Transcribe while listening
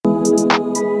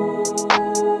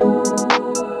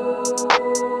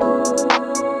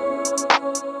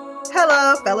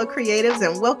fellow creatives,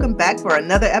 and welcome back for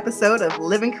another episode of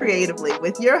Living Creatively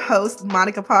with your host,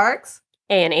 Monica Parks,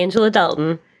 and Angela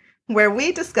Dalton, where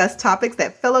we discuss topics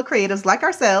that fellow creatives like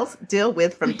ourselves deal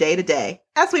with from day to day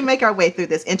as we make our way through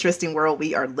this interesting world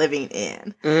we are living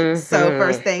in. So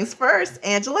first things first,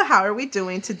 Angela, how are we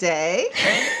doing today?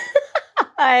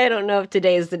 I don't know if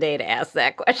today is the day to ask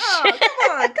that question.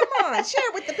 Oh, come on, share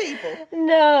it with the people.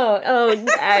 No,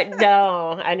 I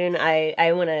didn't.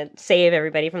 I want to save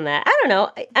everybody from that. I don't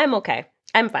know. I'm okay.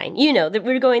 I'm fine. You know that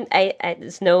we're going.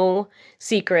 It's no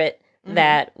secret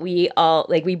that we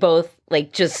both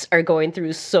just are going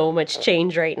through so much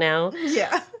change right now.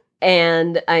 Yeah.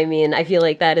 And I mean, I feel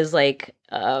like that is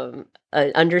an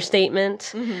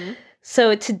understatement. Mm-hmm.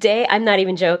 So today, I'm not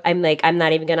even joking. I'm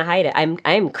not even gonna hide it.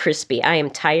 I'm crispy. I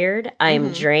am tired. I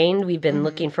am drained. We've been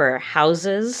looking for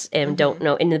houses and don't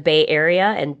know in the Bay Area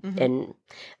and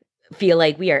feel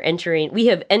like we have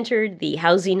entered the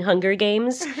housing Hunger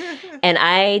Games, and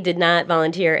I did not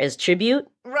volunteer as tribute.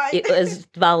 Right. It was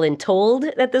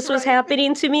voluntold that this was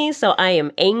happening to me, so I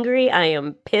am angry. I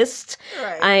am pissed.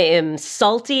 Right. I am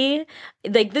salty.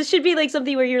 This should be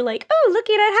something where you're like, oh,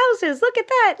 looking at houses. Look at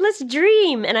that. Let's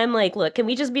dream. And I'm like, look, can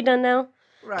we just be done now?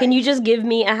 Right. Can you just give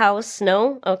me a house?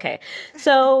 No? Okay.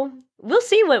 So we'll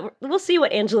see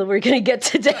what Angela we're going to get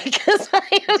today. Because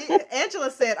Angela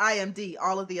said I am D,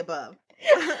 all of the above.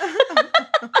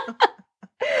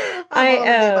 I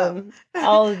am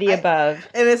all of the above.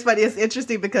 And it's funny. It's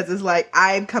interesting because it's like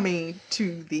I'm coming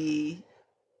to the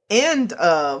end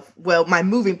of, my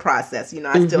moving process. You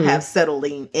know, I still have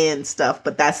settling in stuff,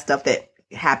 but that's stuff that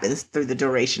happens through the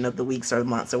duration of the weeks or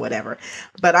months or whatever.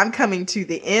 But I'm coming to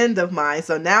the end of mine.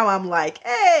 So now I'm like,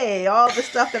 hey, all the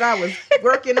stuff that I was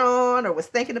working on or was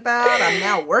thinking about, I'm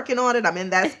now working on it. I'm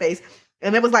in that space.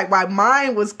 And it was like, while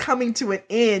mine was coming to an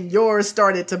end, yours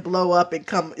started to blow up and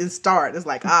start. It's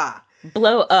like,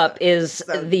 blow up is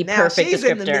the perfect descriptor.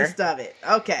 In the midst of it.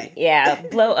 Okay. Yeah,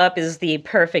 blow up is the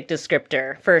perfect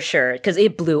descriptor for sure. Because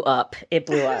it blew up. It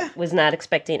blew up. Was not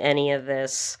expecting any of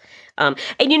this. And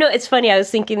it's funny. I was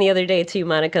thinking the other day too,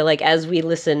 Monica. As we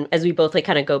both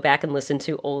kind of go back and listen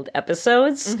to old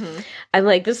episodes, I'm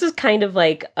like, this is kind of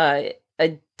like a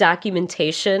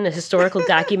documentation, a historical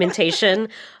documentation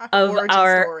of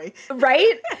our story.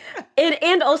 Right,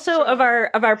 and also of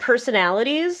our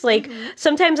personalities.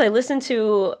 Sometimes I listen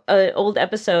to an old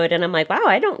episode and I'm like, wow,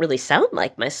 I don't really sound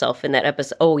like myself in that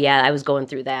episode. Oh yeah, I was going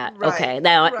through that. Right. Okay,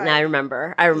 now I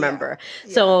remember.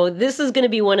 Yeah. So this is going to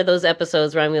be one of those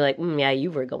episodes where I'm like, yeah,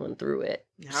 you were going through it.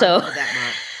 I remember that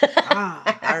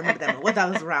month. I remember that month. What,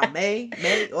 that was around May.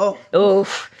 Oh.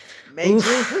 May, June,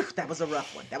 that was a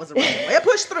rough one. It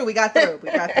pushed through. We got through.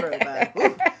 But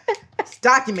it's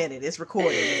documented. It's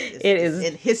recorded. It's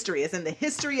in history. It's in the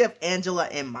history of Angela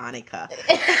and Monica.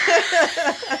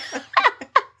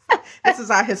 This is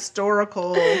our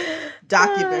historical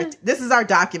document. This is our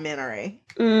documentary.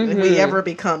 If we ever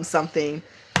become something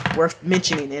worth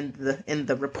mentioning in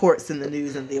the reports and the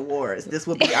news and the awards, this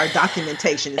will be our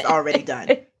documentation. It's already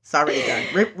done. It's already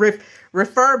done.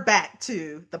 Refer back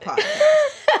to the podcast.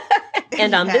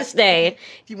 And on this day,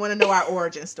 if you want to know our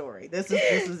origin story, this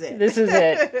is it. This is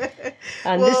it.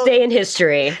 On this day in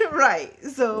history. Right.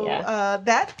 So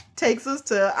that takes us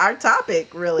to our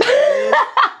topic, really,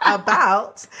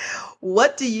 about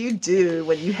what do you do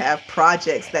when you have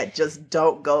projects that just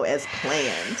don't go as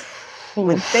planned?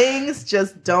 When things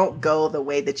just don't go the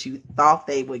way that you thought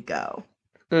they would go.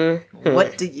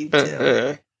 What do you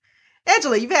do?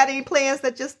 Angela, you've had any plans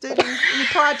that just didn't, any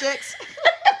projects?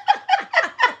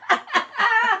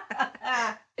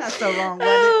 That's so wrong, wasn't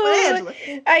it? But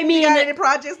Angela, I mean, you got any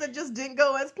projects that just didn't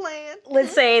go as planned?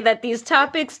 Let's say that these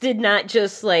topics did not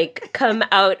just come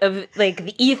out of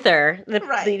the ether.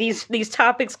 These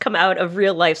topics come out of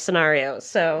real life scenarios.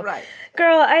 So,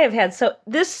 girl, I have had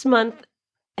this month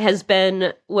has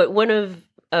been what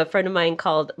a friend of mine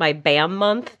called my BAM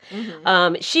month.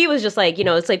 She was just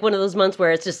it's one of those months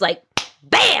where it's just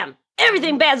BAM!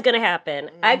 Everything bad's gonna happen.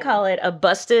 I call it a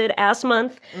busted ass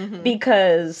month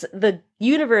because the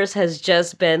universe has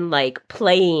just been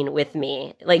playing with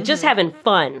me, just having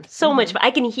fun. So much.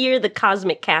 I can hear the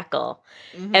cosmic cackle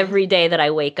every day that I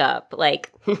wake up.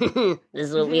 This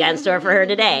is what we got in store for her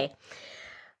today.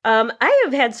 I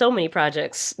have had so many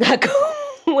projects that go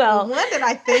well. One that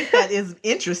I think that is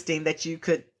interesting that you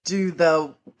could do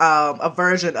a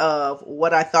version of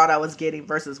what I thought I was getting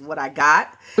versus what I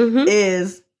got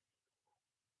is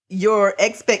your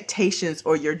expectations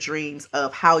or your dreams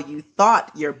of how you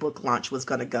thought your book launch was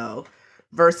going to go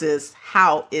versus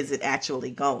how is it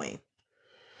actually going.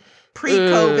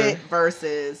 Pre-COVID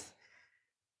versus,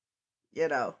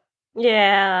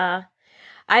 Yeah.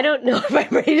 I don't know if I'm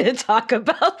ready to talk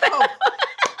about that.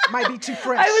 Oh, might be too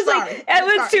fresh. I was Sorry. I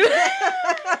was too.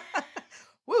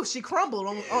 Woo, she crumbled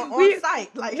on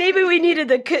site. Like maybe we needed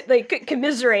to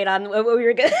commiserate on what we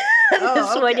were going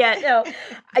one. Yeah, no,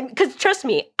 because trust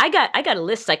me, I got a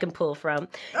list I can pull from.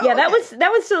 That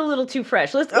one's still a little too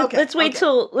fresh. Let's wait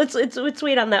till let's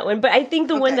wait on that one. But I think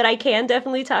the one that I can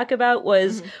definitely talk about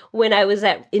was when I was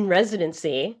in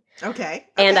residency. Okay.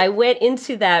 And I went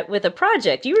into that with a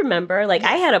project. You remember,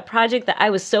 I had a project that I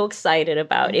was so excited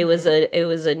about. It was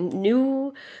a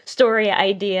new story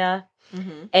idea.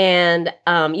 And,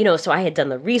 so I had done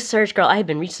the research, girl. I had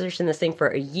been researching this thing for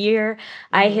a year.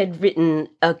 I had written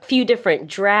a few different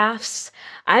drafts.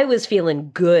 I was feeling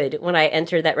good when I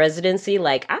entered that residency.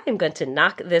 Like, I am going to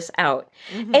knock this out.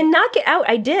 And knock it out,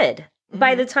 I did.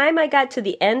 By the time I got to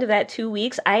the end of that 2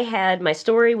 weeks, my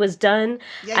story was done.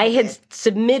 I had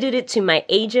submitted it to my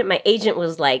agent. My agent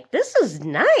was like, this is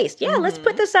nice. Yeah, let's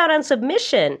put this out on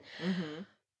submission.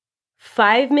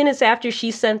 5 minutes after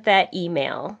she sent that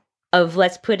email of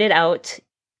let's put it out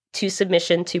to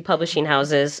submission to publishing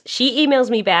houses, she emails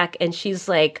me back and she's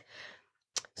like,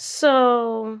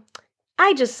 so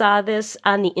I just saw this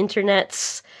on the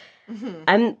internets.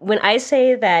 When I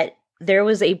say that there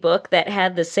was a book that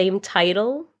had the same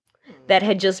title that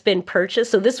had just been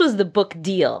purchased. So this was the book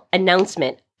deal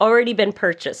announcement, already been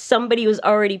purchased. Somebody was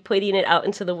already putting it out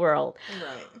into the world.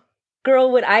 Right.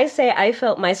 Girl, when I say I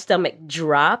felt my stomach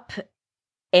drop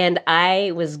and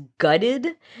I was gutted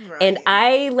and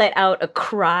I let out a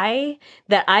cry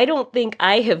that I don't think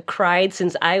I have cried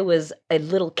since I was a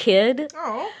little kid.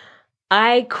 Oh.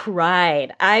 I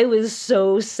cried. I was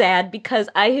so sad because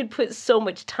I had put so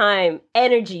much time,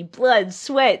 energy, blood,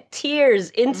 sweat, tears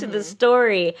into the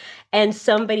story, and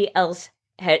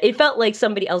it felt like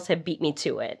somebody else had beat me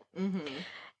to it.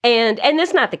 And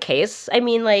that's not the case. I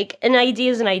mean, an idea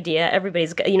is an idea.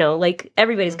 Everybody's got,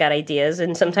 everybody's got ideas,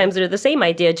 and sometimes they're the same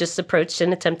idea, just approached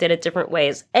and attempted at different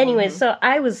ways. Anyway, so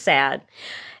I was sad.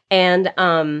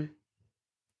 And,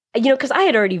 because I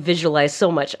had already visualized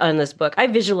so much on this book. I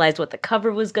visualized what the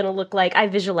cover was going to look like. I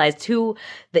visualized who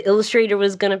the illustrator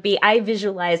was going to be. I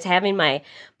visualized having my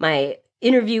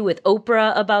interview with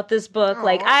Oprah about this book.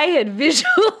 Aww. I had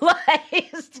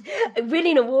visualized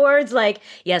winning awards.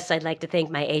 Yes, I'd like to thank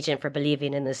my agent for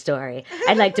believing in this story.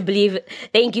 I'd like to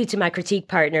thank you to my critique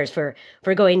partners for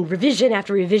going revision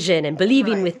after revision and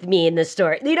believing with me in this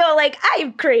story.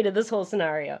 I've created this whole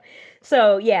scenario.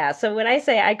 So, yeah. So when I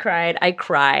say I cried.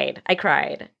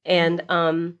 And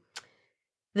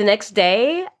the next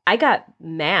day, I got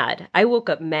mad. I woke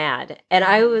up mad. And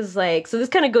I was like, so this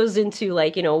kind of goes into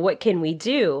what can we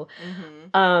do?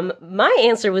 My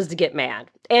answer was to get mad.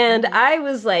 And I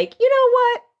was like, you know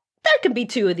what? There can be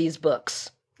 2 of these books.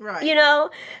 Right.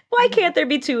 Why can't there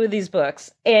be 2 of these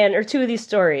books or 2 of these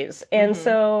stories? And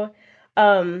so,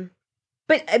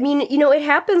 but I mean, it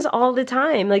happens all the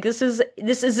time. This is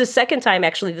the second time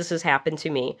actually this has happened to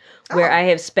me where I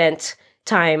have spent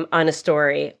time on a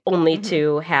story only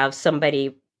to have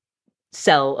somebody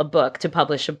sell a book, to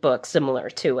publish a book similar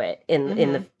to it in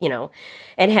the,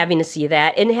 and having to see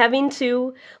that and having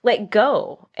to let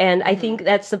go. And I think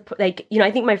that's I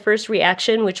think my first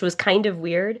reaction, which was kind of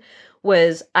weird,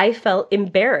 was I felt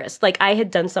embarrassed. I had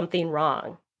done something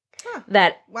wrong. Huh.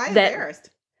 Why embarrassed?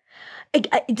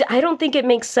 I don't think it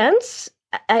makes sense.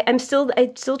 I still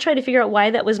try to figure out why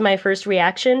that was my first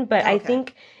reaction, but I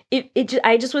think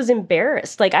I just was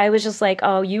embarrassed. I was just like,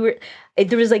 oh,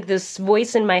 there was this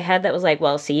voice in my head that was like,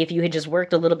 well, see, if you had just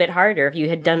worked a little bit harder, if you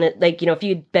had done it, if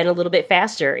you'd been a little bit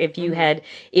faster, if you had,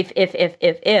 if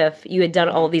you had done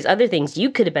all these other things, you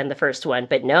could have been the first one.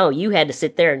 But no, you had to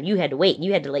sit there and you had to wait.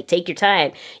 You had to take your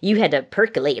time. You had to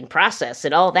percolate and process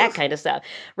and all that kind of stuff.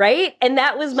 Right. And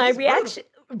that was my reaction.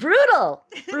 Brutal.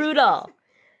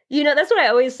 That's what I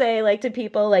always say, to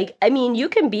people, I mean, you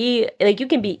can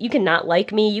not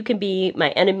like me, you can be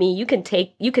my enemy, you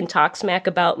can talk smack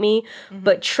about me,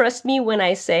 but trust me when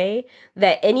I say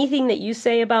that anything that you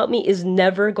say about me is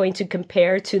never going to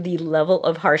compare to the level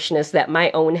of harshness that my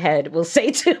own head will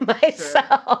say to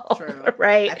myself. True.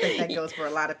 Right? I think that goes for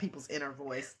a lot of people's inner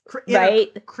voice,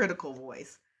 critical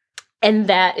voice. And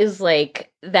that is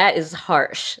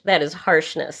harsh. That is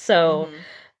harshness. So,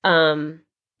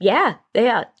 Yeah.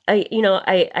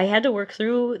 I had to work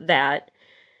through that.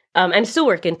 I'm still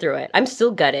working through it. I'm still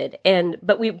gutted,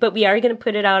 but we are going to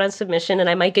put it out on submission, and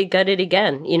I might get gutted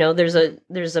again.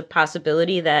 There's a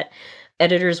possibility that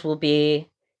editors the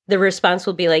response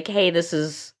will be like, hey, this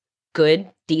is good,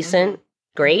 decent,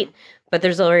 great, but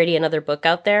there's already another book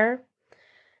out there.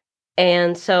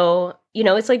 And so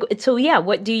it's like, so yeah,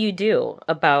 what do you do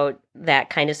about that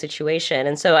kind of situation?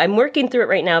 And so I'm working through it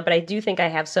right now, but I do think I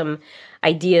have some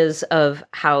ideas of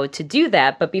how to do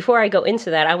that. But before I go into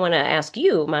that, I want to ask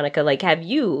you, Monica, like, have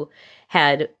you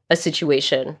had a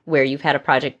situation where you've had a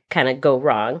project kind of go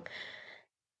wrong?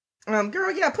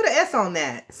 Girl, yeah, put an S on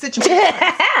that situation.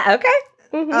 Okay.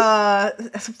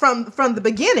 Mm-hmm. From the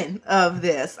beginning of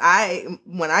this,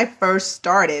 when I first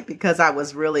started, because I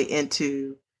was really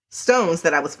into stones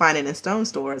that I was finding in stone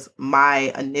stores,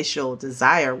 my initial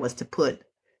desire was to put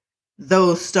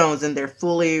those stones in their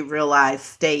fully realized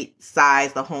state,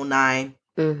 size, the whole nine,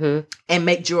 mm-hmm. and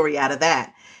make jewelry out of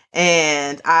that.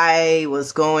 And I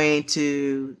was going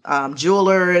to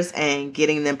jewelers and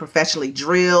getting them professionally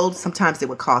drilled. Sometimes it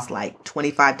would cost like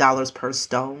 $25 per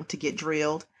stone to get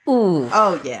drilled. Ooh.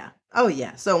 Oh, yeah. Oh,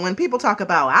 yeah. So when people talk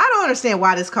about, I don't understand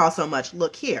why this costs so much.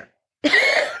 Look here.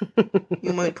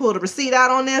 You want me to pull the receipt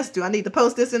out on this? Do I need to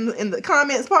post this in the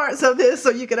comments parts of this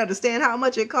so you can understand how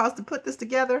much it costs to put this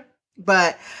together?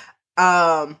 But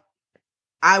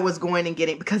I was going and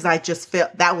getting, because I just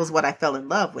felt that was what I fell in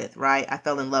love with, right? I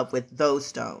fell in love with those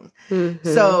stones.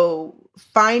 Mm-hmm. So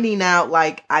finding out,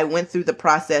 like, I went through the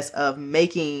process of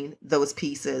making those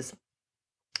pieces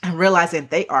and realizing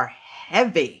they are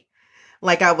heavy.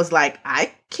 Like, I was like,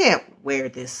 I can't wear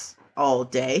this all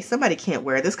day. Somebody can't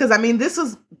wear this. Because, I mean, this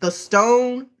is the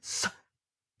stones,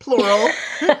 plural,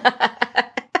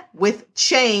 with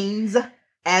chains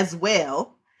as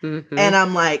well. Mm-hmm. And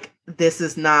I'm like, this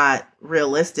is not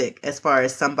realistic as far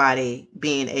as somebody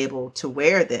being able to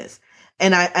wear this.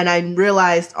 And I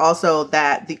realized also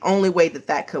that the only way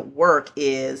that could work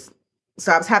is,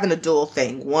 so I was having a dual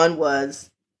thing. One was,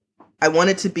 I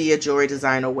wanted to be a jewelry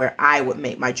designer where I would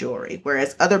make my jewelry,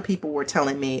 whereas other people were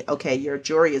telling me, okay, your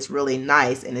jewelry is really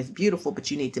nice and it's beautiful, but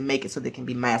you need to make it so that it can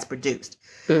be mass produced.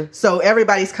 So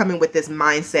everybody's coming with this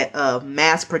mindset of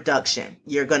mass production.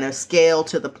 You're going to scale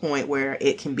to the point where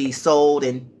it can be sold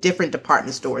in different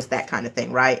department stores, that kind of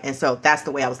thing, right? And so that's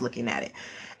the way I was looking at it.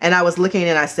 And I was looking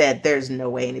and I said, there's no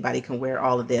way anybody can wear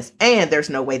all of this. And there's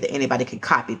no way that anybody can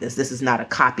copy this. This is not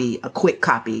a quick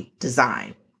copy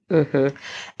design. Mm-hmm.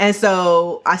 And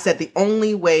so I said, the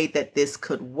only way that this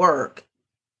could work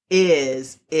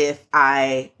is if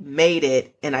I made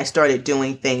it and I started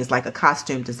doing things like a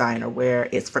costume designer, where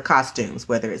it's for costumes,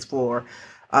 whether it's for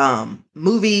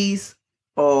movies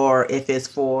or if it's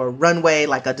for runway,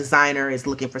 like a designer is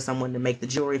looking for someone to make the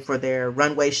jewelry for their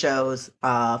runway shows,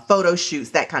 photo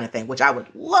shoots, that kind of thing, which I would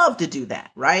love to do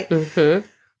that, right? Mm-hmm.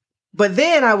 But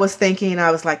then I was thinking,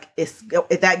 I was like, if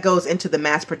that goes into the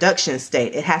mass production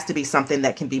state, it has to be something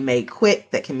that can be made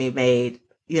quick, that can be made,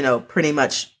 pretty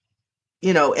much,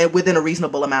 and within a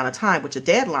reasonable amount of time, which a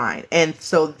deadline. And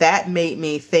so that made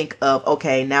me think of,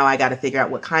 okay, now I got to figure out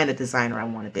what kind of designer I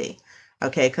want to be.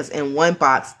 Okay, because in one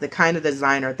box, the kind of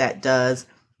designer that does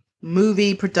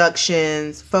movie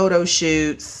productions, photo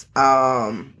shoots,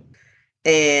 and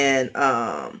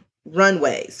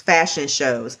runways, fashion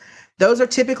shows. Those are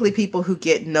typically people who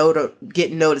get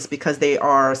noticed because they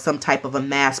are some type of a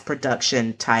mass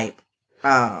production type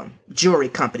jewelry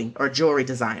company or jewelry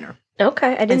designer.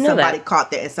 Okay, I didn't know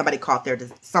that. Somebody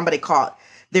caught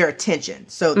their attention.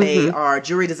 So they are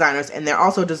jewelry designers, and they're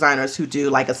also designers who do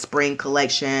like a spring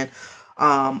collection,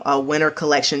 a winter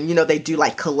collection. They do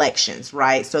like collections,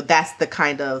 right? So that's the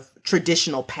kind of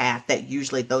traditional path that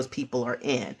usually those people are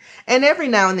in. And every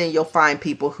now and then you'll find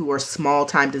people who are small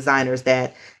time designers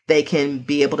that they can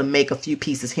be able to make a few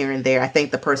pieces here and there. I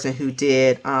think the person who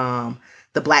did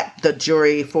the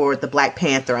jewelry for the Black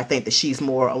Panther, I think that she's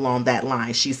more along that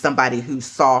line. She's somebody who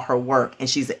saw her work, and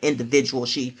she's an individual.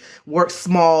 She works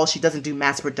small. She doesn't do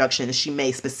mass production, and she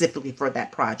made specifically for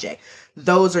that project.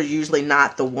 Those are usually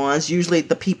not the ones. Usually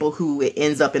the people who it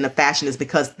ends up in the fashion is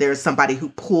because there's somebody who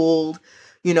pulled,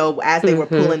 as they were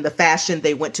pulling the fashion,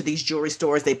 they went to these jewelry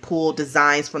stores, they pulled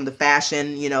designs from the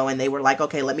fashion, and they were like,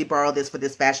 okay, let me borrow this for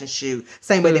this fashion shoot.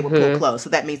 Same way they would pull clothes. So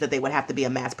that means that they would have to be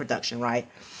a mass production, right?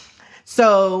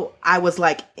 So I was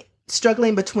like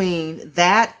struggling between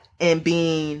that and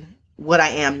being what I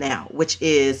am now, which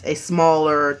is a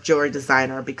smaller jewelry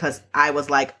designer, because I was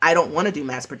like, I don't want to do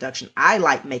mass production. I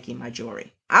like making my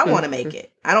jewelry. I want to make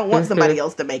it. I don't want somebody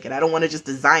else to make it. I don't want to just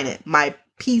design it. My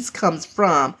piece comes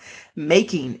from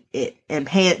making it and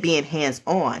being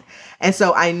hands-on. And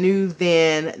so I knew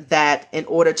then that in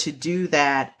order to do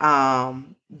that,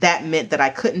 that meant that I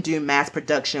couldn't do mass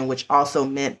production, which also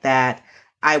meant that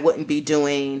I wouldn't be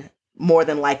doing more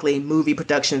than likely movie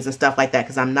productions and stuff like that,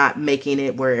 because I'm not making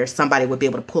it where somebody would be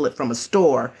able to pull it from a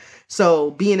store.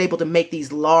 So being able to make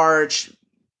these large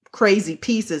crazy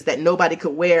pieces that nobody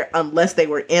could wear unless they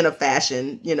were in a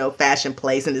fashion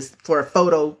place, and it's for a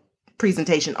photo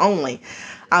presentation only.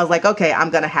 I was like, okay,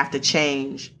 I'm going to have to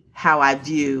change how I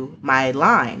view my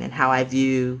line and how I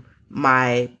view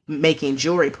my making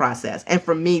jewelry process. And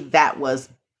for me, that was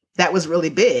really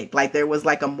big. Like, there was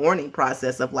like a mourning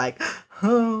process of like,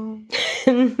 oh,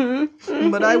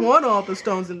 but I want all the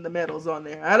stones and the metals on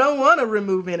there. I don't want to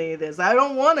remove any of this. I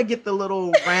don't want to get the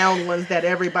little round ones that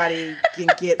everybody can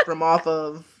get from off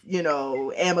of,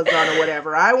 Amazon or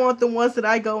whatever. I want the ones that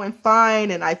I go and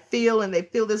find and I feel, and they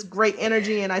feel this great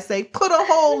energy, and I say, put a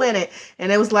hole in it.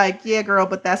 And it was like, yeah, girl,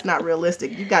 but that's not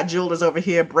realistic. You got jewelers over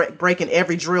here breaking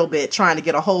every drill bit trying to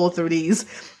get a hole through these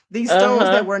stones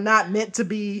that were not meant to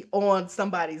be on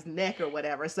somebody's neck or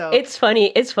whatever. So it's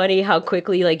funny how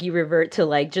quickly like you revert to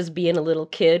like just being a little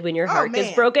kid when your heart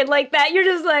gets broken like that. You're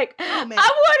just like, I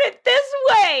want it this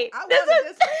way. I wanted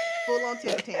this full on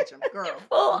temper tantrum, girl.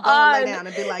 Full on. Lay down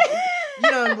and be like,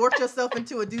 and work yourself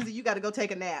into a doozy. You got to go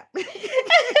take a nap. Girl,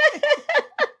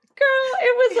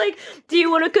 it was like, do you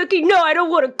want a cookie? No, I don't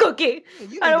want a cookie. You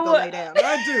need to go lay down.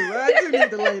 I do need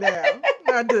to lay down.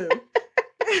 I do.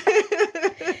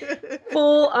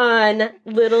 Full on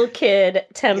little kid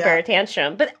temper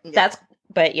tantrum. But that's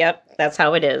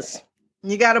how it is.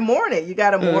 You gotta mourn it. You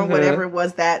gotta mourn whatever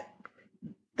was that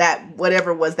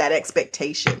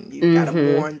expectation. You gotta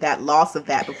mourn that loss of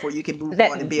that before you can move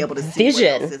on and be able to see what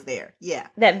else is there. Yeah.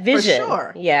 That vision. For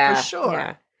sure. Yeah. For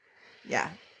sure. Yeah.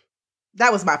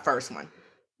 That was my first one.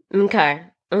 Okay.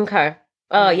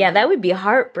 Oh yeah, that would be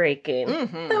heartbreaking.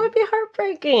 That would be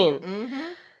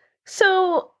heartbreaking.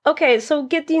 So, okay, so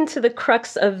getting to the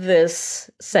crux of this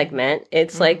segment,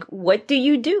 it's like, what do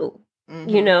you do?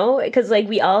 Because like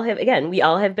we all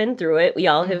have been through it. We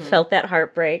all have felt that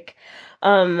heartbreak.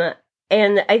 And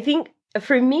I think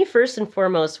for me, first and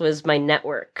foremost, was my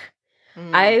network.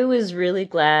 I was really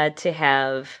glad to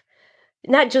have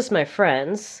not just my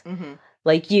friends,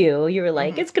 like you were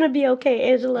like, it's going to be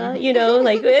okay, Angela, like, you were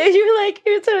like,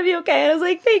 it's going to be okay. I was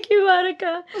like, thank you,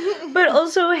 Monica. But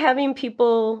also having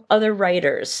people, other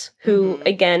writers who,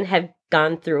 again, have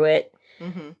gone through it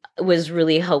was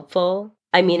really helpful.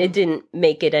 I mean, it didn't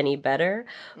make it any better,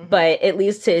 but at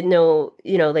least to know,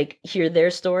 like hear their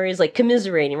stories, like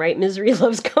commiserating, right? Misery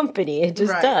loves company. It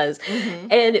just does.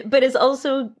 But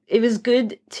it was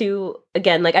good to,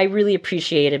 again, like I really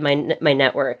appreciated my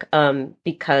network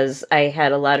because I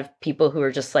had a lot of people who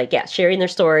were just like, sharing their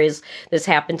stories. This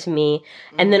happened to me.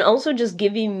 And then also just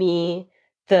giving me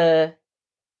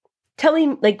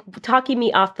talking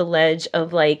me off the ledge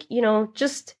of like,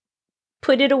 just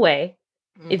put it away.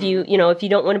 If you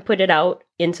don't want to put it out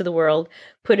into the world,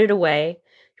 put it away,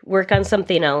 work on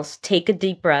something else, take a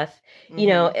deep breath,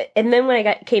 and then when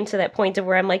I came to that point of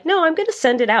where I'm like, no, I'm going to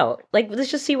send it out. Like, let's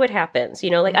just see what happens.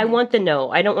 Like I want the no.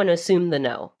 I don't want to assume the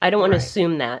no. I don't want to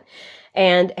assume that.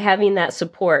 And having that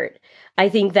support, I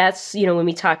think that's, when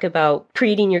we talk about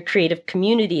creating your creative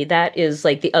community, that is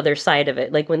like the other side of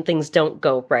it. Like when things don't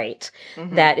go right,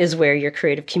 that is where your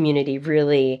creative community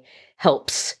really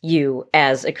helps you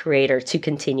as a creator to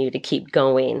continue to keep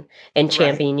going and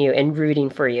championing you and rooting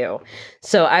for you.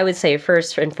 So I would say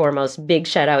first and foremost, big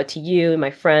shout out to you and my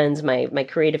friends, my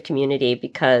creative community,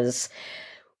 because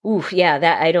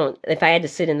if I had to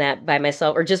sit in that by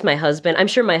myself or just my husband, I'm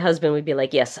sure my husband would be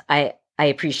like, yes, I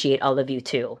appreciate all of you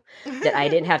too, that I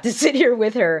didn't have to sit here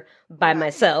with her by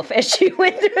myself as she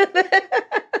went through that.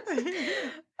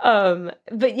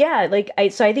 But yeah,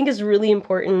 so I think it's really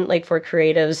important, like for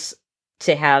creatives,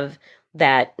 to have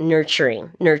that nurturing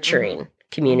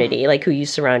community, like who you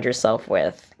surround yourself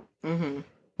with,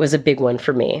 was a big one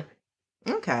for me.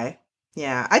 Okay.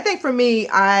 Yeah. I think for me,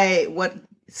 what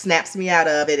snaps me out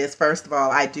of it is, first of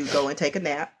all, I do go and take a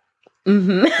nap.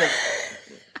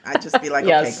 I just be like,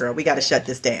 okay, girl, we got to shut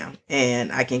this down.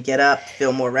 And I can get up,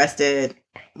 feel more rested,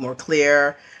 more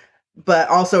clear, but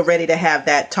also ready to have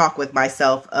that talk with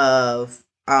myself of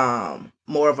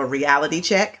more of a reality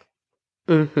check.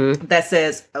 That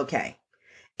says, okay,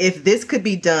 if this could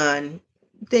be done,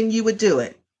 then you would do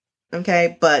it.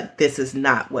 Okay. But this is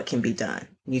not what can be done.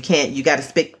 You got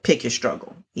to pick your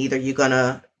struggle. Either you're going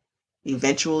to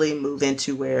eventually move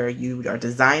into where you are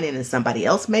designing and somebody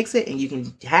else makes it and you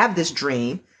can have this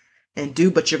dream and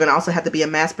do, but you're going to also have to be a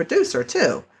mass producer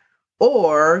too.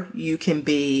 Or you can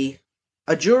be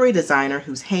a jewelry designer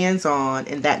who's hands-on,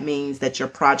 and that means that your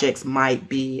projects might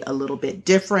be a little bit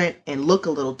different and look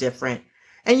a little different.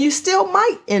 And you still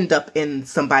might end up in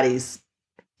somebody's,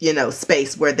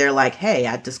 space where they're like, hey,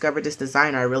 I discovered this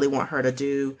designer. I really want her to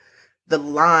do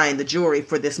the jewelry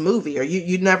for this movie. Or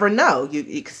you never know.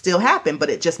 It could still happen,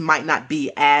 but it just might not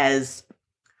be as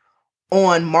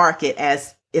on market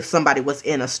as if somebody was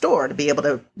in a store, to be able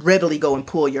to readily go and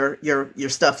pull your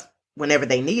stuff whenever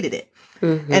they needed it.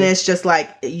 Mm-hmm. And it's just like,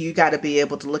 you got to be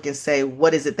able to look and say,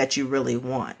 what is it that you really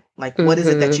want? Like, what is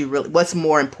it that you really, what's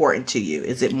more important to you?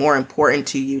 Is it more important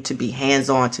to you to be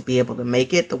hands-on, to be able to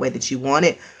make it the way that you want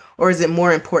it? Or is it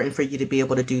more important for you to be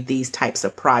able to do these types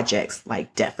of projects?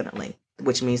 Like, definitely,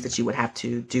 which means that you would have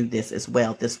to do this as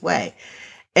well, this way.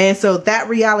 And so that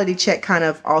reality check kind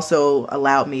of also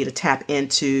allowed me to tap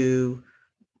into,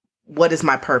 what is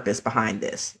my purpose behind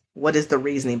this? What is the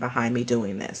reasoning behind me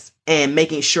doing this? And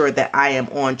making sure that I am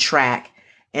on track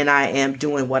and I am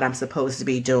doing what I'm supposed to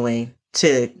be doing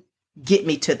to get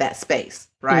me to that space,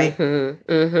 right?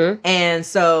 Mm-hmm, mm-hmm. And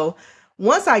so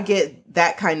once I get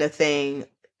that kind of thing,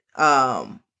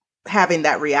 having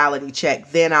that reality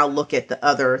check, then I'll look at the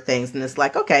other things, and it's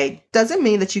like, okay, doesn't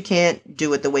mean that you can't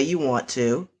do it the way you want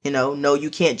to. No, you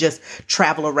can't just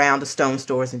travel around the stone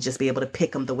stores and just be able to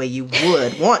pick them the way you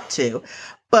would want to.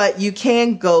 But you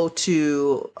can go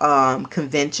to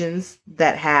conventions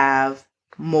that have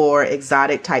more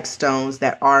exotic type stones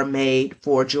that are made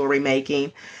for jewelry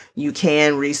making. You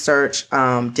can research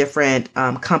different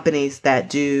companies that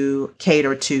do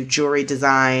cater to jewelry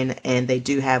design, and they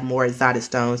do have more exotic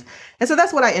stones. And so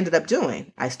that's what I ended up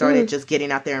doing. I started just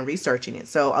getting out there and researching it.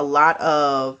 So a lot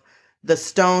of the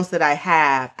stones that I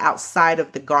have outside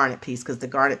of the garnet piece, because the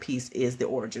garnet piece is the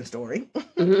origin story.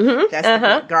 Mm-hmm. That's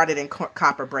the garnet and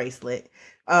copper bracelet.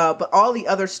 But all the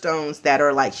other stones that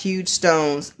are like huge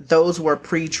stones, those were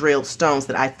pre-drilled stones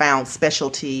that I found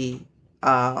specialty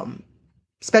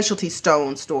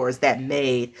stone stores that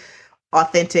made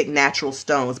authentic natural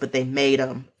stones, but they made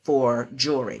them for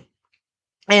jewelry.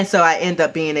 And so I end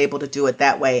up being able to do it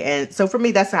that way. And so for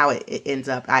me, that's how it ends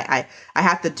up. I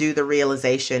have to do the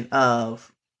realization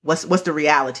of what's the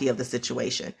reality of the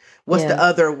situation. What's the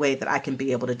other way that I can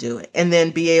be able to do it? And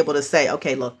then be able to say,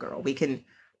 okay, look, girl, we can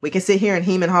sit here and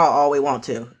hem and haw all we want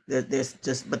to.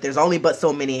 There's only but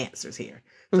so many answers here.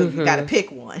 So you got to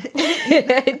pick one.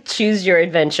 Choose your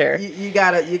adventure. You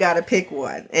gotta pick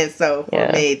one. And so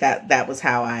for me, that was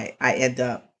how I end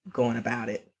up going about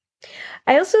it.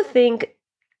 I also think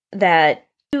that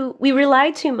we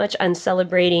rely too much on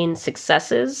celebrating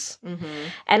successes. Mm-hmm.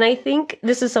 And I think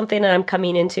this is something that I'm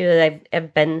coming into that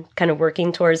I've been kind of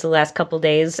working towards the last couple of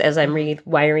days as I'm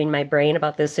rewiring my brain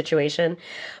about this situation.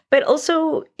 But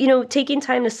also, taking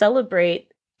time to celebrate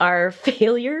our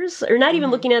failures, or not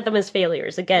even looking at them as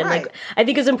failures. Again, right. Like, I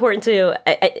think it's important to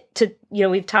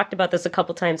we've talked about this a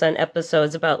couple times on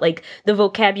episodes about like the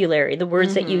vocabulary, the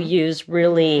words that you use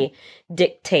really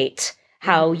dictate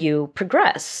how you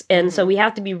progress. And so we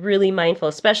have to be really mindful,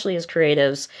 especially as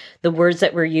creatives, the words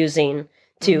that we're using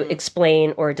to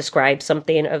explain or describe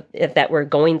something if that we're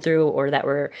going through or that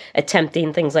we're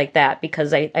attempting, things like that,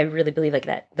 because I really believe like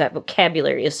that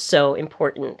vocabulary is so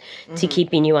important to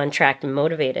keeping you on track and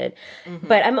motivated.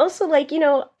 But I'm also like,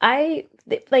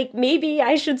 maybe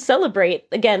I should celebrate,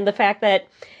 again, the fact that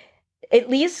at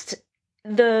least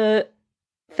the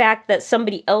fact that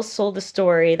somebody else sold a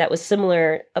story that was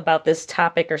similar about this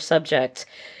topic or subject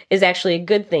is actually a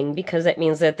good thing, because that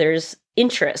means that there's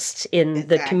interest in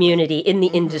the community, in the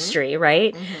industry,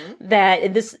 right?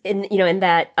 That this,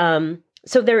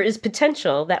 so there is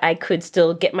potential that I could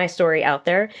still get my story out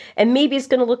there, and maybe it's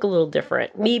going to look a little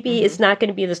different. Maybe it's not going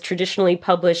to be this traditionally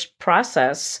published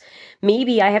process.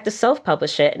 Maybe I have to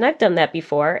self-publish it, and I've done that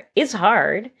before. It's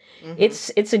hard.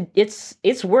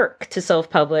 It's work to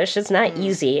self-publish. It's not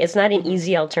easy. It's not an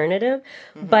easy alternative,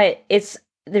 but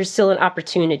there's still an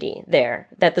opportunity there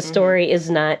that the story is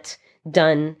not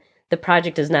done. The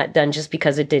project is not done just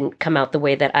because it didn't come out the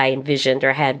way that I envisioned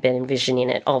or had been envisioning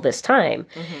it all this time.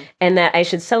 And that I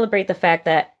should celebrate the fact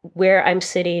that where I'm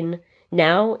sitting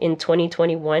now in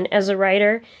 2021 as a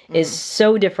writer is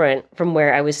so different from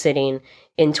where I was sitting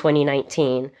in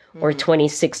 2019 or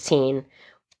 2016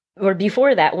 or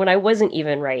before that, when I wasn't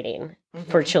even writing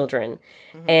for children.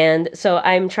 And so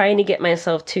I'm trying to get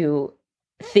myself to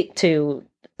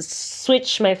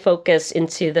switch my focus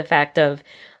into the fact of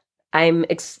I'm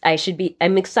excited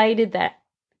that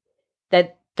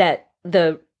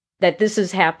this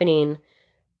is happening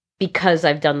because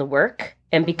I've done the work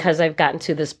and because I've gotten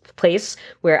to this place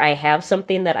where I have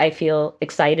something that I feel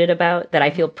excited about, that I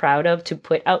feel proud of to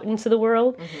put out into the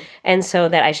world. And so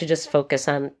that I should just focus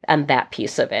on that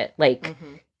piece of it. Like,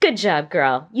 good job,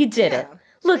 girl. You did it.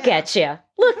 Look at you.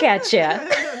 Look at you.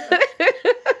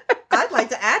 I'd like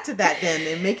to add to that then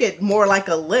and make it more like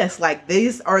a list. Like,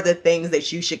 these are the things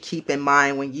that you should keep in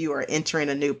mind when you are entering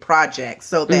a new project,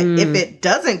 so that if it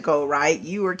doesn't go right,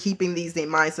 you are keeping these in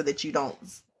mind so that you don't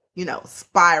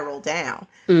spiral down.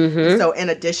 Mm-hmm. So in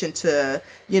addition to,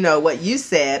 what you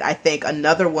said, I think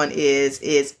another one is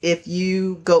if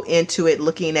you go into it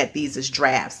looking at these as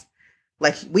drafts,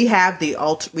 like we have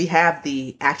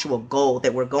the actual goal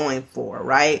that we're going for,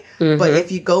 right? Mm-hmm. But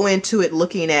if you go into it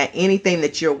looking at anything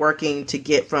that you're working to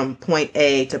get from point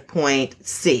A to point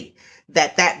C,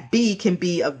 that B can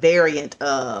be a variant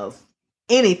of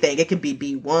anything. It can be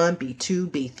B1, B2,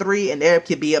 B3, and there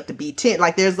could be up to B10.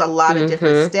 Like there's a lot of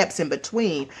different steps in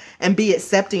between, and be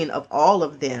accepting of all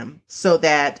of them so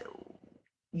that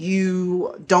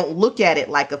you don't look at it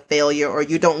like a failure, or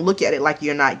you don't look at it like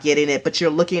you're not getting it, but you're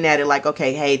looking at it like,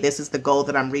 okay, hey, this is the goal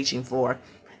that I'm reaching for.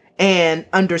 And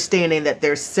understanding that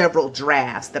there's several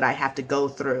drafts that I have to go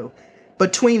through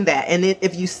between that. And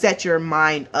if you set your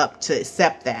mind up to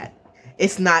accept that,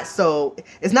 it's not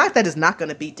that it's not going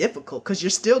to be difficult, because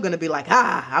you're still going to be like,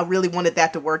 I really wanted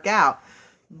that to work out.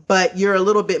 But you're a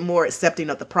little bit more accepting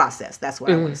of the process. That's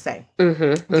what I want to say.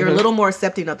 Mm-hmm, you're a little more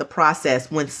accepting of the process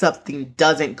when something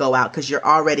doesn't go out, because you're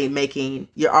already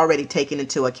taking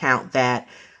into account that,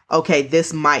 okay,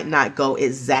 this might not go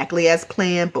exactly as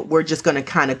planned, but we're just going to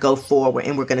kind of go forward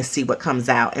and we're going to see what comes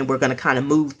out, and we're going to kind of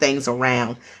move things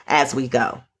around as we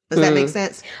go. Does that make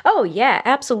sense? Oh, yeah,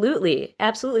 absolutely.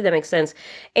 Absolutely, that makes sense.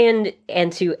 And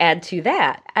to add to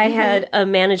that, I had a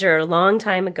manager a long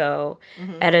time ago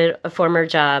at a former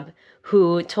job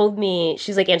who told me,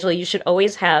 she's like, Angela, you should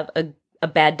always have a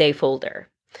bad day folder.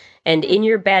 And in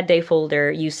your bad day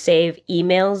folder, you save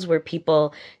emails where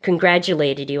people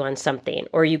congratulated you on something,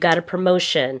 or you got a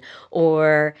promotion,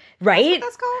 or, right? That's what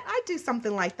that's called? I do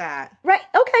something like that. Right.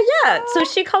 Okay, yeah. So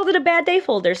she called it a bad day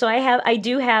folder. So I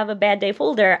do have a bad day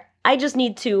folder. I just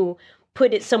need to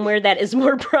put it somewhere that is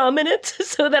more prominent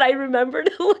so that I remember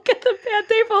to look at the bad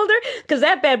day folder, because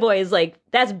that bad boy is like,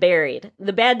 that's buried.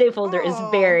 The bad day folder is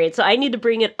buried. So I need to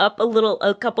bring it up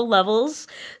a couple levels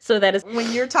so that it's... When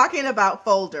you're talking about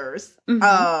folders,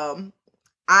 I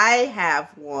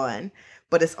have one,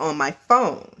 but it's on my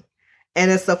phone,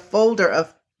 and it's a folder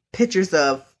of pictures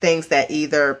of things that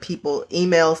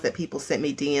emails that people sent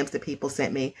me, DMs that people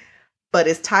sent me, but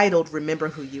it's titled Remember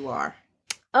Who You Are.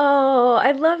 Oh,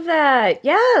 I love that.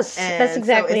 Yes, that's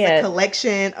exactly it. It's a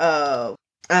collection of,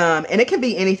 and it can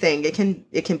be anything.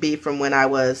 It can be from when I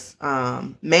was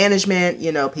management,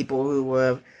 people who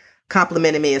were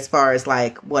complimenting me as far as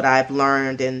like what I've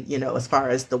learned, and, as far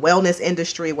as the wellness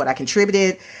industry, what I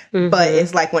contributed. Mm-hmm. But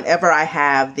it's like whenever I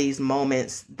have these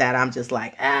moments that I'm just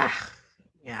like,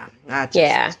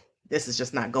 this is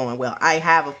just not going well, I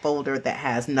have a folder that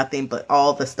has nothing but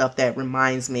all the stuff that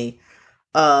reminds me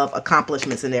of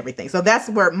accomplishments and everything. So that's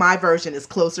where my version is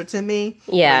closer to me.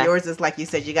 Yeah. Where yours is like you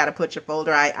said, you got to put your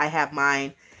folder. I have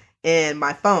mine in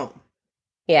my phone.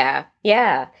 Yeah.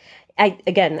 Yeah. I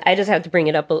just have to bring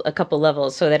it up a couple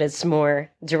levels so that it's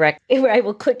more direct, where I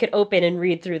will click it open and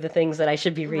read through the things that I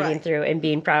should be reading through and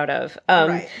being proud of.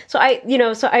 So I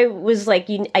was like,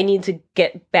 I need to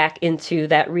get back into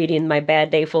that reading my bad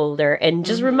day folder and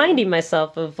just reminding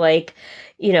myself of like,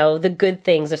 the good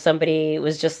things. If somebody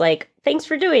was just like, thanks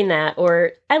for doing that,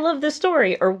 or I love this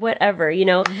story, or whatever,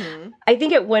 I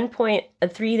think at one point,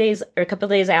 3 days or a couple of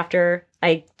days after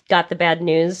I got the bad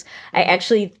news, I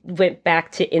actually went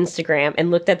back to Instagram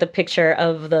and looked at the picture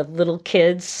of the little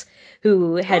kids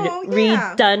who had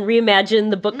reimagined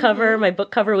the book cover, my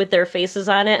book cover with their faces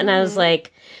on it. And I was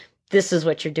like, this is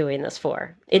what you're doing this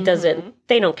for. It doesn't,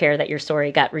 they don't care that your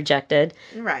story got rejected.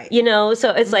 Right.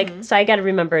 So it's like, so I got to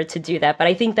remember to do that. But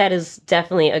I think that is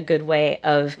definitely a good way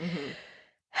of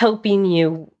helping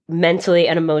you mentally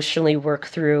and emotionally work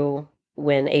through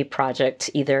when a project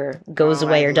either goes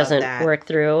away or doesn't work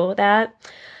through that.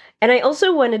 And I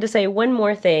also wanted to say one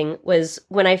more thing was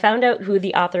when I found out who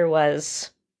the author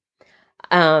was,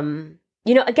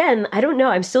 again, I don't know.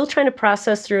 I'm still trying to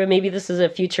process through, and maybe this is a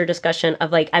future discussion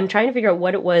of like, I'm trying to figure out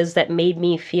what it was that made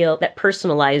me feel, that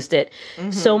personalized it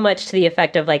so much to the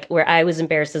effect of like, where I was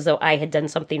embarrassed as though I had done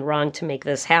something wrong to make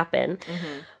this happen.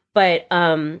 But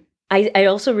I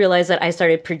also realized that I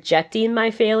started projecting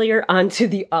my failure onto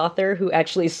the author who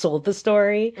actually sold the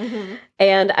story.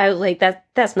 And I was like,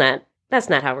 that's not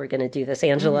how we're going to do this,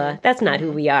 Angela. That's not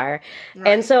who we are. Right.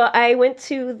 And so I went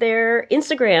to their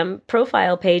Instagram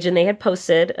profile page, and they had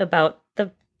posted about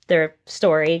their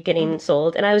story getting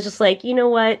sold. And I was just like, you know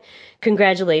what?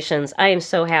 Congratulations. I am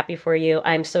so happy for you.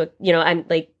 I'm so, I'm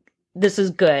like, this is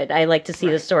good. I like to see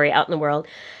the story out in the world.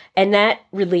 And that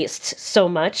released so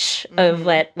much of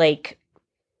that, like,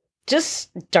 just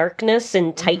darkness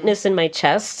and tightness in my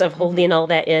chest of holding all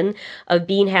that in, of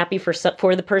being happy for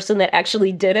the person that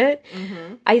actually did it.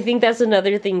 I think that's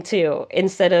another thing too.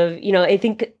 Instead of, I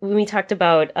think when we talked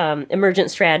about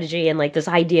emergent strategy and like this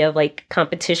idea of like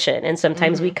competition, and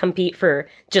sometimes we compete for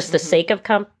just the sake of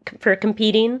for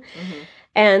competing.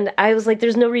 And I was like,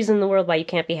 there's no reason in the world why you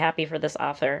can't be happy for this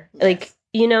author. Yes. Like,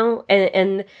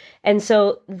 and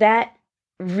so that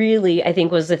really, I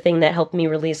think, was the thing that helped me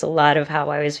release a lot of how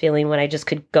I was feeling when I just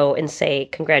could go and say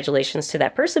congratulations to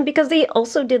that person, because they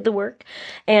also did the work.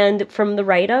 And from the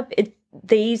write-up,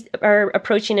 they are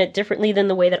approaching it differently than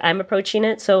the way that I'm approaching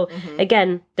it. So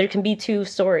again, there can be two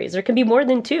stories. There can be more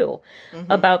than two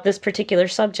about this particular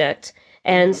subject.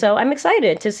 And so I'm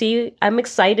excited to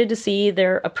see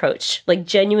their approach, like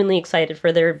genuinely excited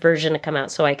for their version to come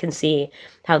out so I can see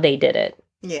how they did it.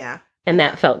 Yeah. And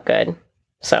that felt good.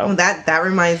 So well, that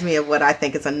reminds me of what I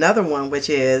think is another one, which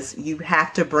is you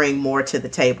have to bring more to the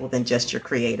table than just your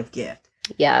creative gift.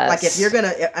 Yes. Like if you're going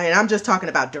to, and I'm just talking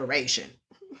about duration.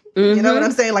 You know what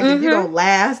I'm saying? Like if you don't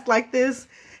last like this,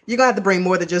 you're going to have to bring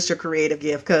more than just your creative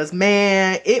gift, because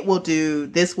man,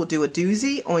 this will do a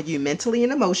doozy on you mentally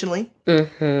and emotionally.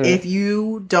 If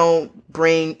you don't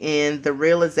bring in the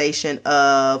realization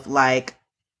of like,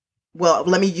 well,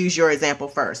 let me use your example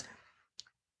first.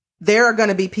 There are going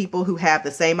to be people who have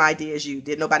the same idea as you.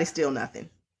 Did nobody steal nothing?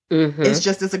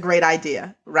 It's a great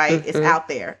idea, right? It's out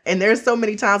there. And there's so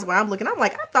many times where I'm like,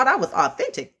 I thought I was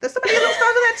authentic. There's somebody else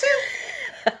started that too?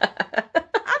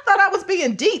 I thought I was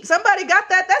being deep. Somebody got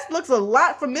that? That looks a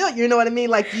lot familiar. You know what I mean?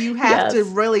 Like you have to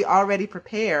really already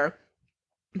prepare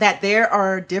that there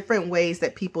are different ways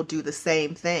that people do the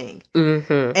same thing.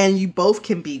 And you both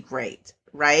can be great,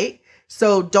 right?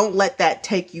 So don't let that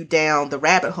take you down the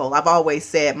rabbit hole. I've always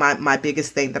said, my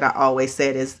biggest thing that I always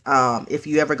said is, if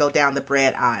you ever go down the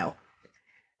bread aisle,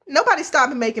 nobody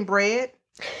stopped making bread.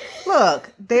 Look,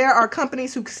 there are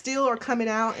companies who still are coming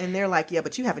out and they're like, yeah,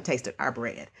 but you haven't tasted our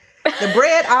bread. The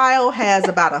bread aisle has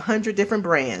about 100 different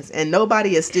brands, and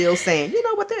nobody is still saying, you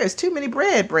know what, there's too many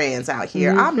bread brands out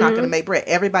here. I'm not going to make bread.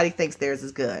 Everybody thinks theirs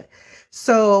is good.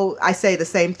 So I say the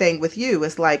same thing with you.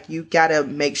 It's like you got to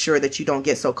make sure that you don't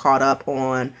get so caught up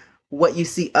on what you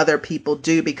see other people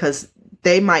do, because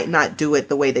they might not do it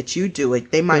the way that you do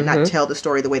it. They might not tell the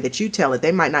story the way that you tell it.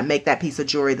 They might not make that piece of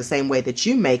jewelry the same way that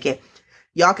you make it.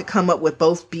 Y'all could come up with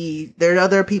there are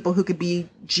other people who could be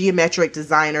geometric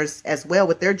designers as well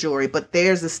with their jewelry, but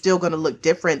theirs is still going to look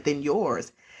different than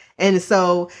yours. And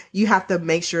so you have to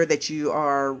make sure that you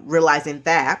are realizing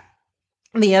that.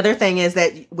 The other thing is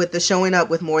that with the showing up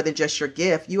with more than just your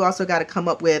gift, you also got to come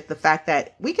up with the fact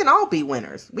that we can all be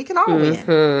winners. We can all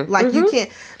win. Like you can't,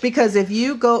 because if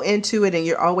you go into it and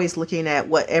you're always looking at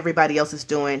what everybody else is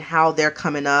doing, how they're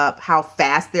coming up, how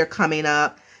fast they're coming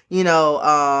up,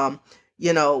 well,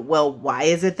 why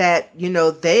is it that,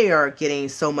 they are getting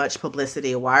so much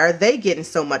publicity? Why are they getting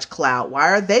so much clout? Why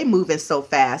are they moving so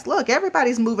fast? Look,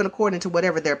 everybody's moving according to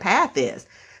whatever their path is.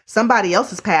 Somebody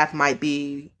else's path might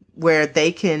be where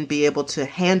they can be able to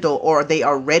handle, or they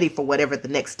are ready for whatever the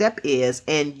next step is,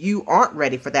 and you aren't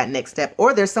ready for that next step,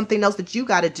 or there's something else that you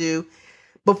got to do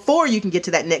before you can get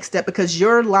to that next step, because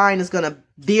your line is going to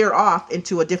veer off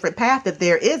into a different path that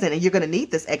there isn't, and you're going to need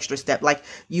this extra step. Like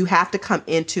you have to come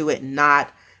into it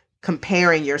not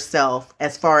comparing yourself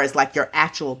as far as like your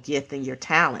actual gift and your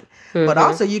talent, but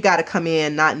also you got to come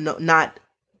in not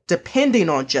depending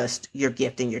on just your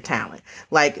gift and your talent.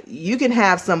 Like you can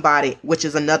have somebody, which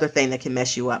is another thing that can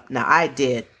mess you up. Now I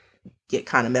did get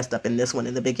kind of messed up in this one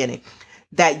in the beginning,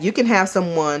 that you can have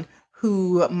someone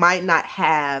who might not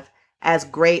have as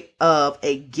great of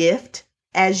a gift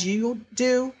as you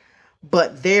do,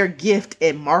 but their gift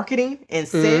in marketing and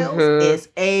sales is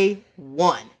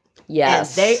A1.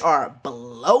 Yes. And they are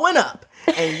blowing up.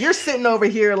 And you're sitting over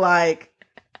here like,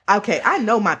 okay, I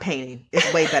know my painting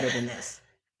is way better than this.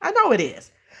 I know it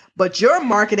is. But your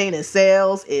marketing and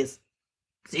sales is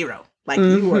zero. Like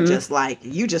you are just like,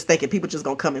 you just thinking people just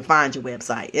gonna come and find your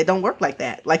website. It don't work like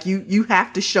that. Like you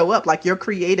have to show up. Like your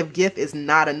creative gift is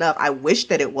not enough. I wish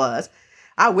that it was.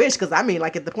 I wish, because I mean,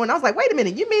 like at the point I was like, wait a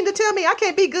minute, you mean to tell me I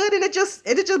can't be good and it just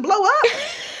blow up?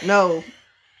 No.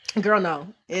 Girl, no.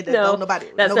 No, nobody.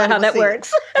 That's not how that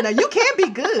works. No, you can be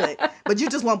good, but you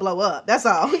just won't blow up. That's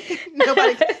all.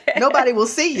 Nobody will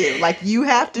see you. Like you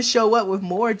have to show up with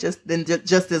more than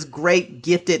just this great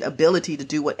gifted ability to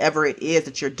do whatever it is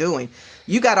that you're doing.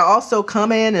 You got to also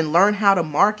come in and learn how to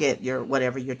market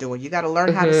whatever you're doing. You got to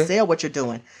learn how to sell what you're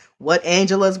doing. What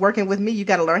Angela's working with me, you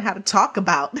got to learn how to talk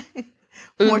about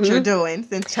what you're doing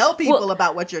and tell people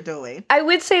about what you're doing. I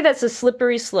would say that's a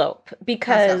slippery slope,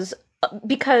 because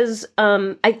Because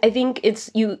I think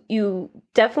it's you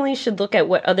definitely should look at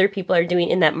what other people are doing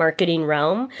in that marketing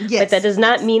realm. Yes, but that does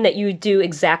not mean that you do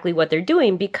exactly what they're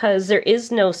doing, because there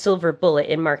is no silver bullet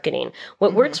in marketing.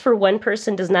 What works for one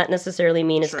person does not necessarily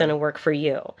mean it's going to work for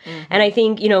you. And I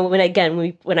think,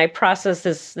 when I process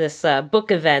this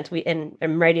book event, and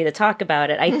I'm ready to talk about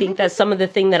it, I think that some of the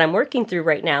thing that I'm working through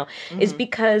right now is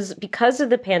because of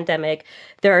the pandemic,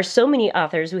 there are so many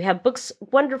authors. We have books,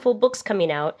 wonderful books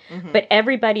coming out, but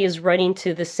everybody is running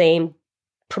to the same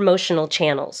promotional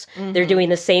channels. They're doing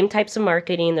the same types of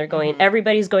marketing. They're going,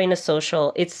 everybody's going to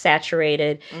social. It's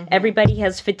saturated. Everybody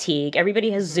has fatigue.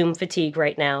 Everybody has Zoom fatigue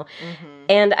right now.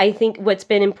 And I think what's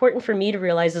been important for me to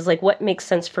realize is like what makes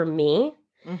sense for me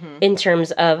in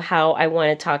terms of how I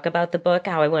want to talk about the book,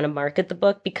 how I want to market the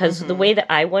book, because the way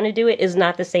that I want to do it is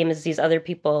not the same as these other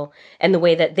people, and the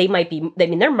way that they might be. I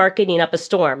mean, they're marketing up a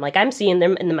storm. Like I'm seeing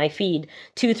them in my feed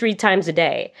 2-3 times a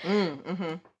day.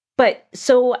 But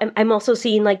so I'm also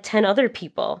seeing like 10 other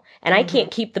people, and I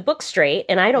can't keep the book straight,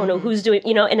 and I don't know who's doing,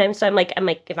 and I'm like,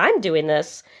 if I'm doing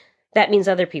this, that means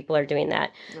other people are doing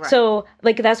that. Right. So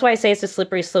like, that's why I say it's a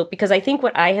slippery slope, because I think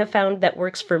what I have found that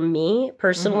works for me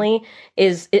personally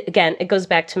is, it goes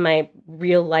back to my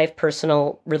real life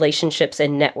personal relationships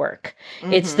and network.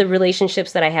 It's the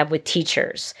relationships that I have with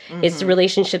teachers. It's the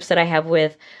relationships that I have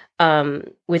with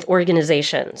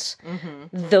organizations.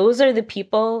 Those are the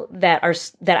people that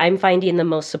I'm finding the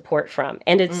most support from,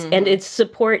 and it's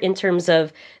support in terms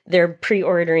of they're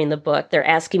pre-ordering the book, they're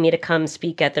asking me to come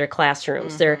speak at their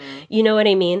classrooms, they're, you know what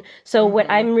I mean. So what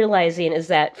I'm realizing is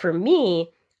that for me,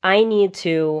 I need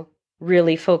to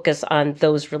really focus on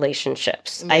those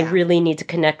relationships. I really need to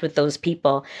connect with those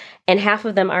people, and half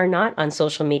of them are not on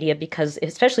social media, because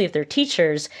especially if they're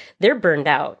teachers, they're burned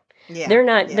out. Yeah, they're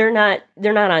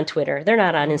not on Twitter. They're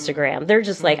not on Instagram. They're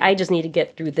just like, I just need to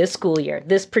get through this school year,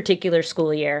 this particular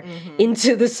school year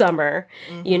into the summer,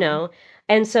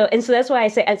 And so that's why I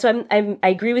say, and so I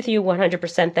agree with you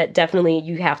 100% that definitely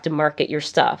you have to market your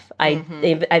stuff.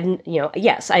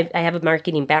 Yes, I have a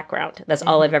marketing background. That's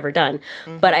all I've ever done.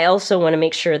 But I also want to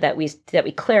make sure that we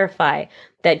clarify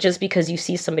that just because you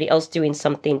see somebody else doing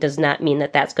something does not mean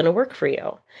that that's going to work for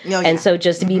you. And so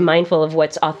just to be mindful of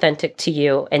what's authentic to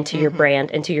you and to your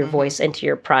brand and to your voice and to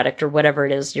your product or whatever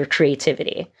it is, your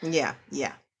creativity. Yeah.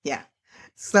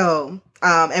 So,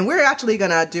 and we're actually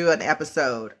going to do an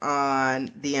episode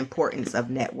on the importance of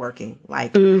networking,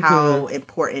 like how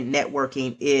important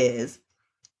networking is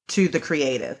to the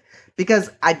creative, because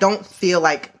I don't feel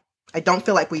like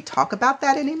we talk about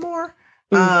that anymore.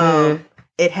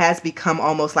 It has become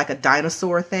almost like a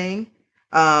dinosaur thing,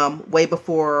 way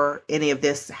before any of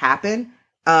this happened.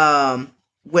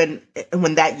 When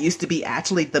that used to be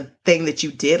actually the thing that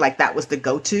you did, like that was the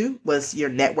go-to, was your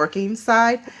networking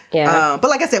side. Yeah. But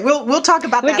like I said, we'll talk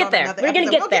about that. We're gonna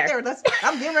get there.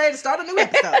 I'm getting ready to start a new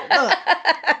episode. Look,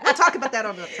 we'll talk about that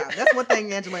on another time. That's one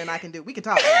thing Angela and I can do. We can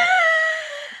talk.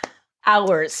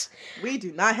 Hours. We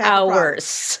do not have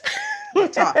hours. We're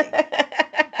talking.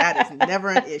 That is never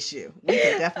an issue. We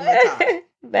can definitely talk.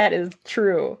 That is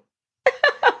true.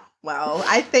 Well,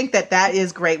 I think that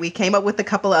is great. We came up with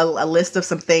a list of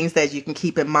some things that you can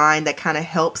keep in mind that kind of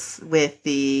helps with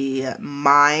the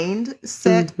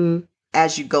mindset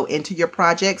as you go into your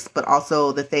projects, but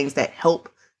also the things that help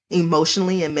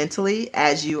emotionally and mentally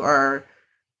as you are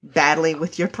battling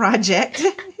with your project.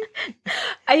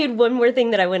 I had one more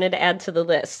thing that I wanted to add to the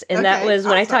list, and that was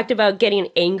when I talked about getting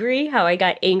angry, how I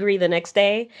got angry the next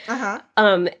day.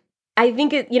 I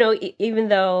think even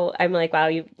though I'm like, wow,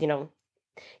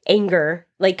 anger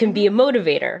can be a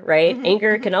motivator, right?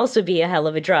 Anger can also be a hell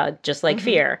of a drug, just like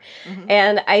fear.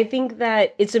 And I think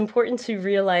that it's important to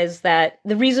realize that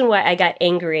the reason why I got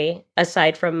angry,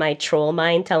 aside from my troll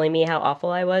mind telling me how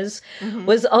awful I was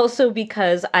also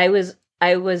because I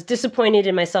was disappointed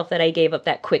in myself that I gave up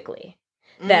that quickly.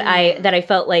 That I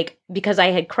felt like, because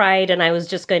I had cried and I was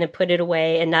just going to put it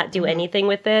away and not do anything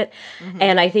with it.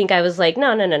 And I think I was like,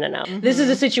 no. This is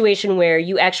a situation where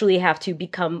you actually have to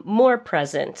become more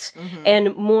present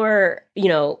and more,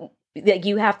 like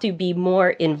you have to be more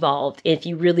involved if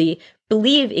you really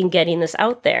believe in getting this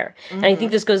out there. And I think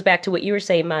this goes back to what you were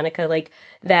saying, Monica, like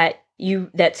that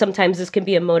sometimes this can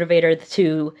be a motivator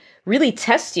to really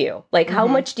test you. Like, how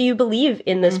much do you believe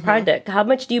in this project? How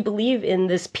much do you believe in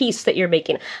this piece that you're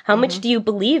making? How much do you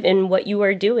believe in what you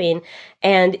are doing?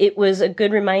 And it was a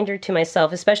good reminder to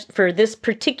myself, especially for this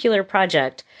particular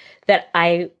project, that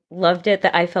I loved it,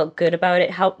 that I felt good about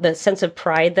it, how the sense of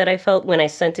pride that I felt when I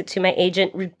sent it to my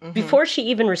agent before she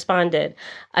even responded,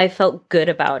 I felt good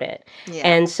about it. Yeah.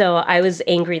 And so I was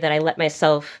angry that I let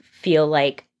myself feel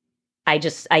like I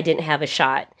didn't have a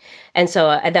shot. And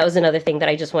so that was another thing that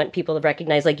I just want people to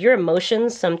recognize. Like, your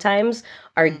emotions sometimes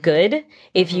are good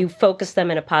if you focus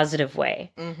them in a positive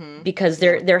way, because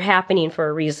they're happening for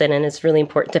a reason. And it's really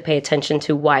important to pay attention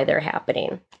to why they're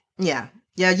happening. Yeah.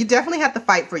 Yeah. You definitely have to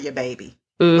fight for your baby.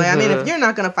 Like, I mean, if you're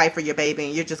not going to fight for your baby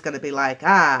and you're just going to be like,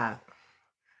 I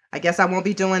guess I won't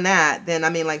be doing that, then I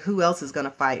mean, like, who else is going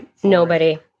to fight for Nobody.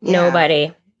 it? Yeah.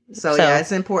 Nobody. So, yeah,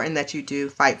 it's important that you do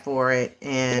fight for it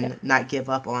and not give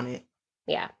up on it.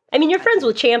 Yeah. I mean, your friends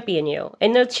will champion you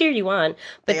and they'll cheer you on,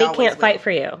 but they can't fight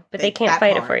for you. But they can't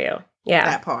fight it for you. Yeah.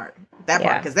 That part.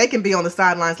 Because they can be on the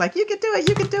sidelines like, you can do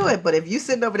it. But if you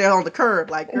sitting over there on the curb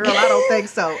like, girl, I don't think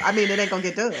so. I mean, it ain't going to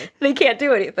get done. They can't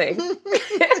do anything.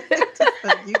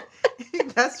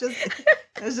 That's just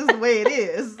the way it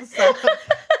is. So.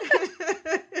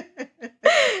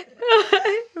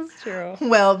 That's true.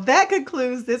 Well, that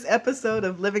concludes this episode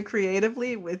of Living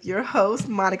Creatively with your host,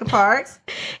 Monica Parks.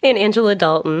 And Angela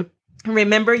Dalton.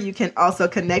 Remember, you can also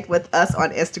connect with us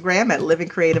on Instagram at Living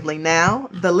Creatively Now,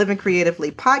 the Living Creatively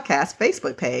Podcast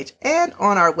Facebook page, and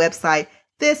on our website,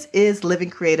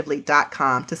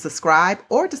 thisislivingcreatively.com, to subscribe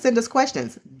or to send us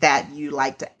questions that you'd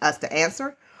like us to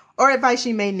answer, or advice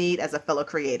you may need as a fellow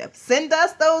creative. Send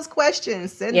us those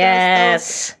questions. Send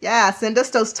us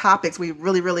those topics. We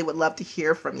really, really would love to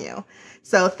hear from you.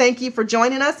 So thank you for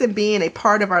joining us and being a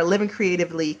part of our Living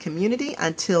Creatively community.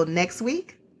 Until next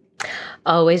week.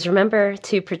 Always remember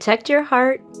to protect your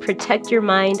heart, protect your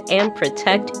mind, and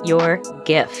protect your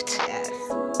gift. Yes.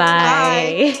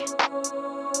 Bye.